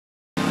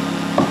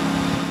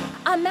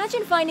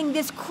Imagine finding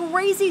this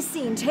crazy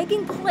scene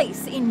taking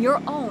place in your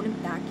own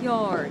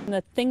backyard.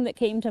 The thing that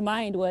came to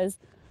mind was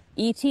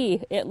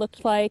E.T. It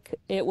looked like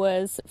it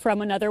was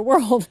from another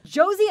world.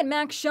 Josie and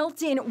Max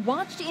Shelton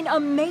watched in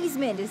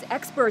amazement as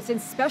experts in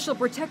special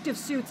protective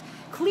suits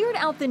cleared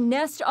out the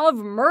nest of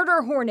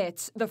murder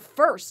hornets, the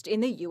first in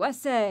the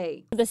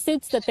USA. The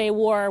suits that they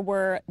wore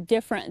were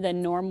different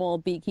than normal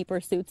beekeeper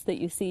suits that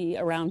you see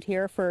around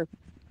here for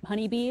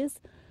honeybees.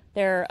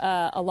 They're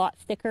a lot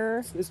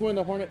thicker. This is one of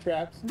the hornet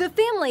traps. The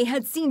family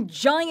had seen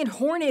giant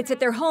hornets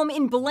at their home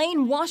in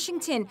Blaine,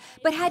 Washington,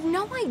 but had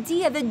no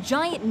idea the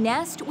giant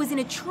nest was in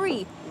a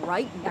tree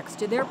right next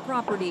to their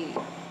property.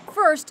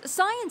 First,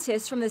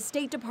 scientists from the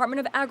State Department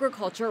of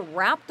Agriculture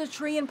wrapped the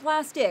tree in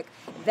plastic.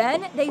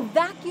 Then they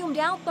vacuumed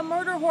out the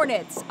murder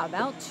hornets,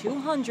 about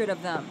 200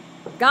 of them.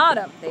 Got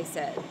 'em, they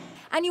said.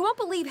 And you won't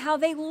believe how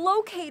they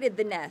located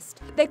the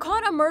nest. They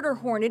caught a murder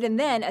hornet and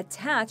then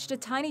attached a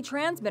tiny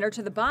transmitter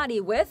to the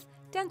body with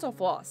dental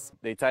floss.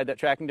 They tied that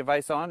tracking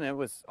device on and it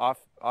was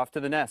off to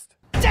the nest.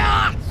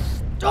 Ah!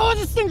 Oh,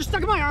 this thing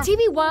stuck in my arm.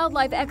 TV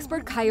wildlife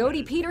expert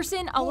Coyote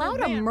Peterson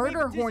allowed a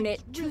murder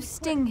hornet to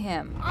sting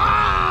him.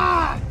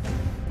 Ah!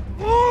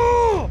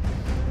 Oh!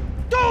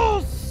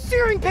 Oh,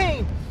 searing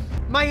pain.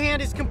 My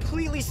hand is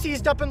completely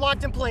seized up and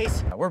locked in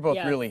place. We're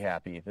both really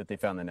happy that they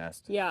found the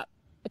nest. Yeah.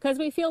 Because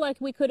we feel like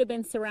we could have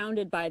been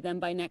surrounded by them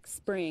by next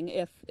spring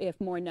if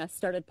more nests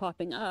started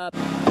popping up.